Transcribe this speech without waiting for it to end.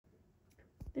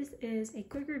This is a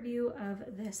quick review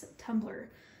of this tumbler.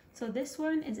 So this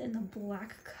one is in the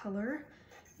black color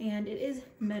and it is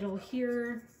metal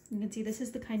here. You can see this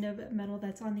is the kind of metal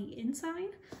that's on the inside.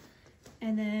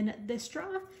 And then this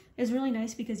straw is really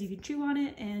nice because you can chew on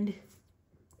it and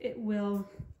it will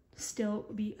still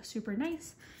be super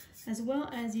nice. As well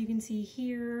as you can see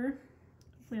here,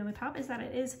 hopefully on the top, is that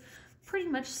it is pretty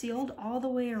much sealed all the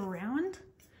way around.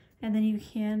 And then you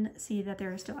can see that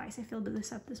there is still ice. I filled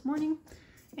this up this morning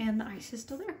and the ice is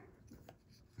still there.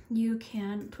 You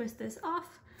can twist this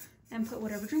off and put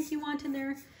whatever drink you want in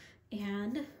there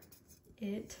and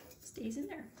it stays in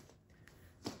there.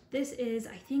 This is,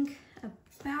 I think,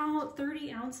 about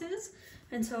 30 ounces.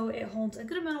 And so it holds a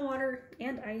good amount of water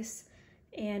and ice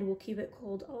and will keep it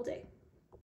cold all day.